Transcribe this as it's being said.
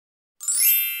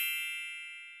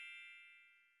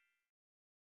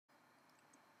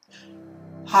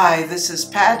Hi, this is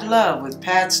Pat Love with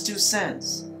Pat's 2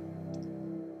 Cents.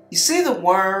 You see the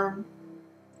worm?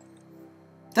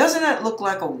 Doesn't it look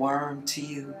like a worm to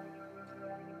you?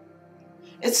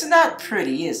 It's not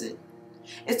pretty, is it?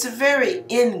 It's a very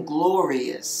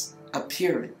inglorious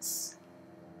appearance.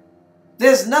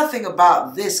 There's nothing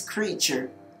about this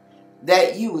creature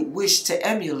that you would wish to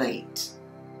emulate.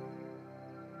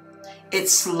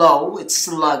 It's slow, it's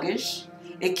sluggish,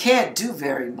 it can't do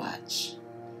very much.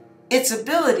 Its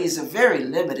abilities are very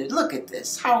limited. Look at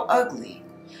this. How ugly.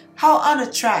 How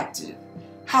unattractive.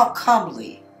 How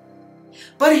comely.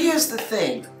 But here's the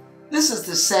thing. This is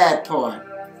the sad part.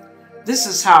 This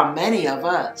is how many of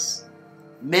us,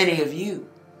 many of you,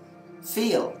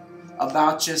 feel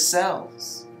about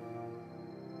yourselves.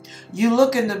 You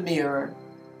look in the mirror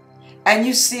and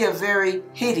you see a very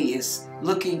hideous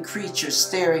looking creature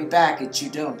staring back at you,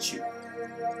 don't you?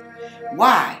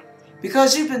 Why?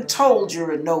 Because you've been told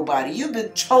you're a nobody. You've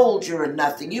been told you're a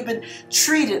nothing. You've been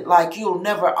treated like you'll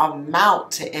never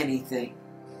amount to anything.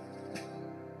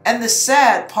 And the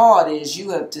sad part is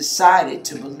you have decided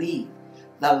to believe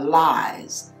the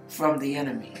lies from the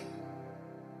enemy.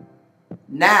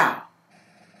 Now,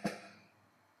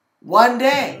 one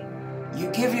day,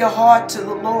 you give your heart to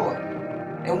the Lord.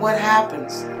 And what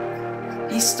happens?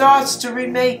 He starts to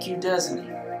remake you, doesn't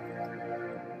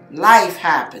he? Life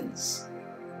happens.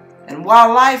 And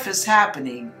while life is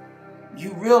happening,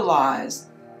 you realize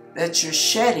that you're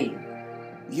shedding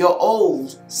your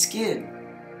old skin.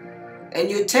 And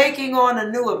you're taking on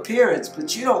a new appearance,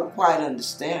 but you don't quite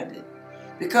understand it.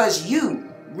 Because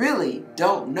you really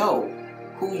don't know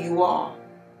who you are.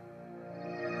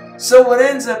 So what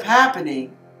ends up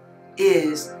happening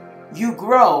is you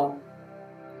grow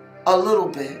a little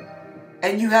bit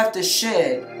and you have to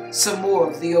shed some more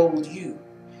of the old you.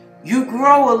 You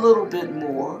grow a little bit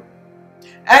more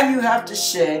and you have to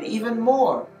shed even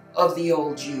more of the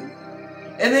old you.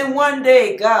 And then one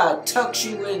day God tucks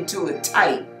you into a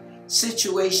tight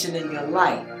situation in your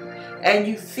life and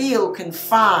you feel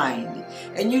confined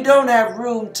and you don't have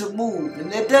room to move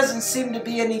and there doesn't seem to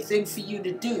be anything for you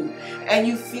to do and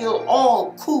you feel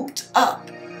all cooped up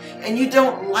and you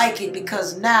don't like it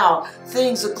because now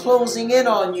things are closing in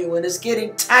on you and it's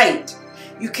getting tight.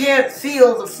 You can't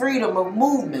feel the freedom of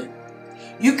movement.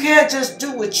 You can't just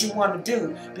do what you want to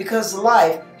do because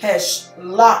life has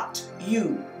locked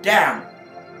you down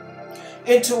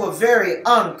into a very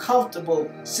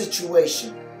uncomfortable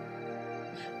situation.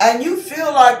 And you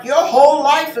feel like your whole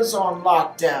life is on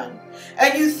lockdown.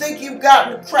 And you think you've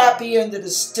gotten the crappy end of the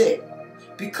stick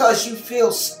because you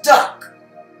feel stuck.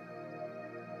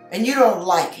 And you don't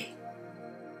like it.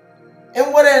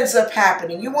 And what ends up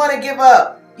happening? You want to give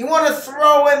up. You want to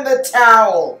throw in the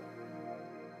towel.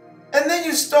 And then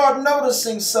you start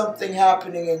noticing something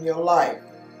happening in your life.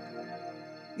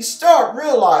 You start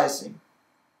realizing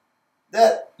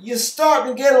that you're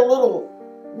starting to get a little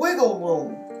wiggle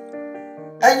room.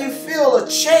 And you feel a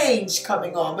change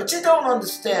coming on, but you don't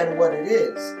understand what it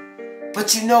is.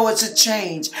 But you know it's a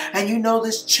change, and you know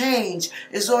this change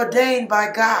is ordained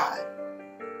by God.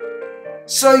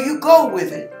 So you go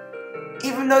with it,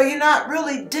 even though you're not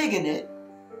really digging it,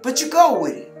 but you go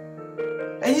with it.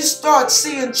 And you start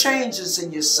seeing changes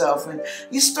in yourself, and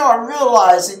you start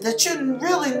realizing that you're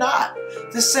really not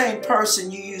the same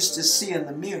person you used to see in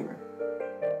the mirror.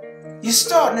 You're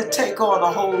starting to take on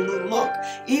a whole new look,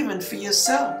 even for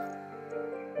yourself.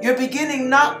 You're beginning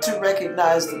not to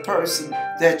recognize the person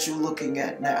that you're looking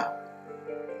at now.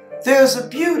 There's a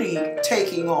beauty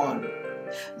taking on.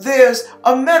 There's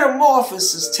a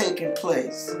metamorphosis taking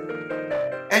place.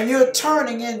 And you're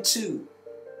turning into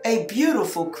a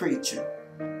beautiful creature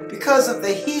because of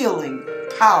the healing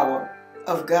power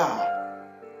of God.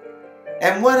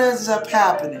 And what ends up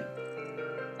happening?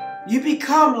 You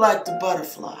become like the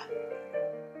butterfly.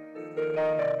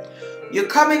 You're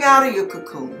coming out of your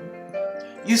cocoon.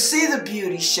 You see the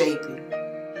beauty shaping.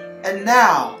 And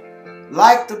now,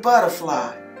 like the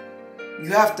butterfly, you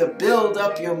have to build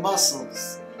up your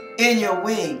muscles in your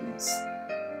wings.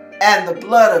 And the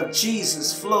blood of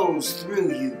Jesus flows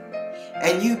through you.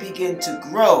 And you begin to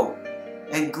grow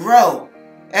and grow.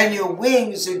 And your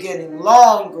wings are getting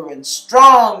longer and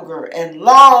stronger and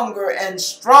longer and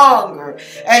stronger.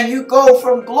 And you go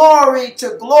from glory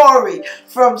to glory,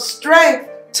 from strength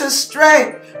to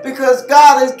strength, because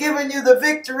God has given you the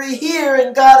victory here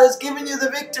and God has given you the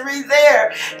victory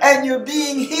there. And you're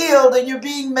being healed and you're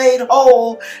being made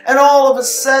whole. And all of a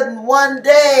sudden, one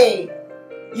day,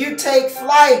 you take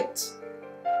flight.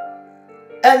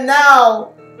 And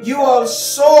now you are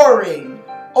soaring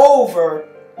over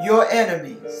your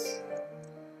enemies.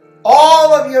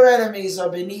 All of your enemies are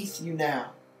beneath you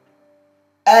now.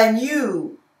 and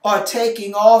you are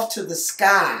taking off to the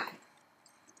sky,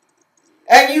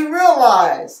 and you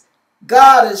realize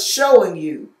God is showing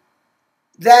you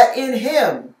that in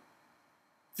Him,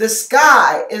 the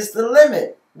sky is the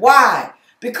limit. Why?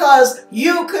 Because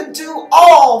you can do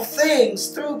all things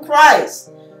through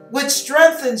Christ, which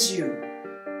strengthens you.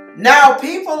 Now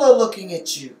people are looking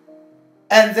at you,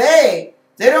 and they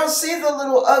don't see the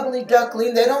little ugly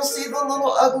duckling. They don't see the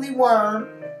little ugly worm.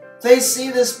 They see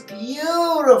this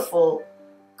beautiful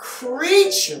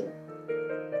creature,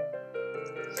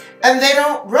 and they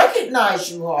don't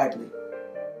recognize you hardly,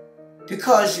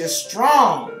 because you're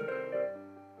strong,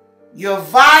 you're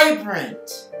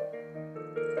vibrant,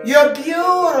 you're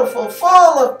beautiful,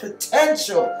 full of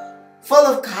potential, full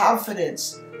of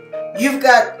confidence. You've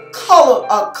got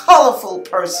a colorful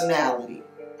personality.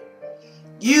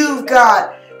 You've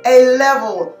got a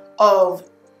level of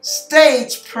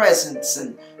stage presence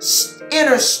and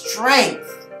inner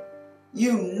strength.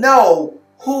 You know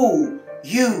who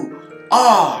you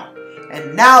are.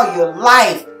 And now your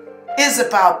life is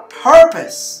about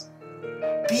purpose,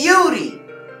 beauty,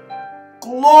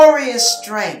 glorious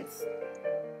strength,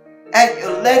 and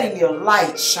you're letting your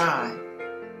light shine.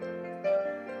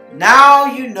 Now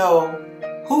you know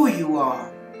who you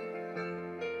are,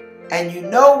 and you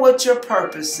know what your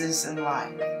purpose is in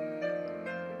life.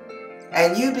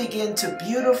 And you begin to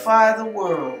beautify the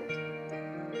world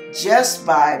just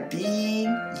by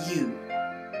being you.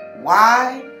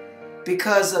 Why?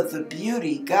 Because of the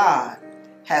beauty God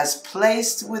has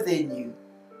placed within you.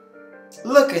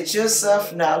 Look at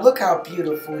yourself now. Look how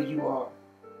beautiful you are.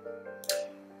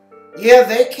 Yeah,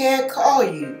 they can't call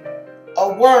you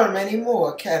a worm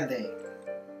anymore, can they?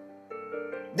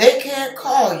 They can't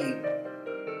call you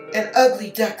an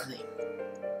ugly duckling.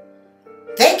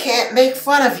 They can't make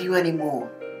fun of you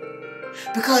anymore,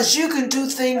 because you can do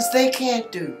things they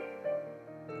can't do.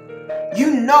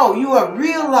 You know, you are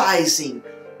realizing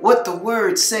what the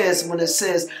word says when it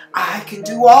says, I can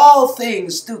do all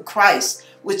things through Christ,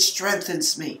 which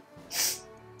strengthens me.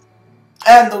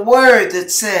 And the word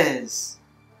that says,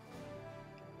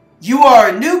 you are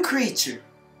a new creature.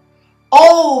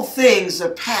 Old things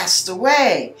are passed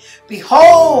away.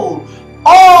 Behold,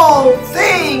 all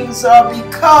things are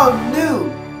become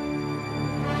new.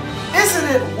 Isn't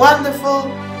it wonderful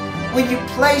when you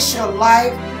place your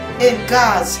life in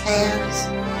God's hands?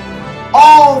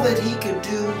 All that He can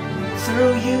do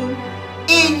through you,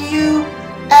 in you,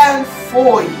 and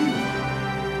for you.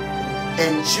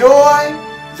 Enjoy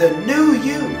the new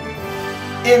you.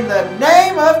 In the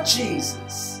name of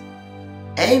Jesus.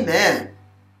 Amen.